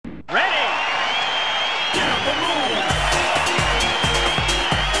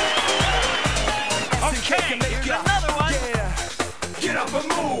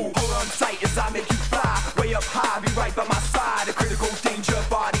move. Hold on tight as I make you fly. Way up high, be right by my side. A critical danger,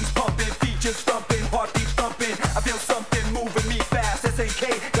 bodies pumping, feet just thumping, heartbeat thumping. I feel something moving me fast.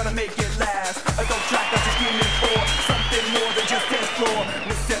 SNK, gonna make it last. A dope track that's just screaming for something more than just dance floor.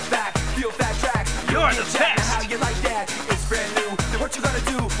 Let's step back, feel fat track. You're the best. How you like that? It's brand new. Then what you gotta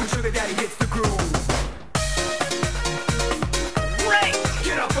do when Sugar Daddy hits the groove? Great!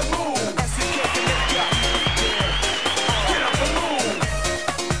 Get up and move. SNK can make ya. Get up and move.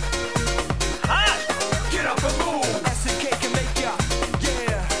 Hot! Get up and move. SNK can make ya.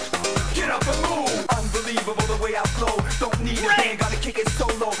 Yeah. Get up and move. Unbelievable the way I flow. Don't need a band, gotta kick it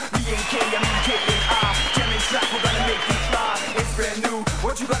solo. Me and K, I mean K and I. Jamming track, we're gonna make you fly. It's brand new.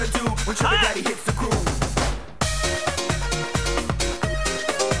 What you gotta do when Sugar Daddy hits the groove?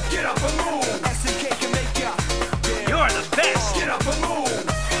 Get up and move. SNK can make ya. Yeah. You're the best! Get up and move.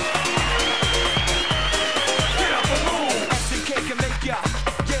 Get up and move. SNK can make ya.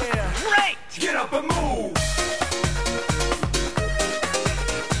 Yeah. Great! Get up and move.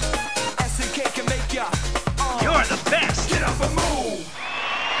 SNK can make ya. You're the best! Get up and move.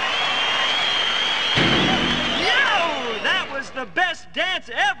 Yo! That was the best dance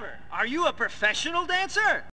ever! Are you a professional dancer?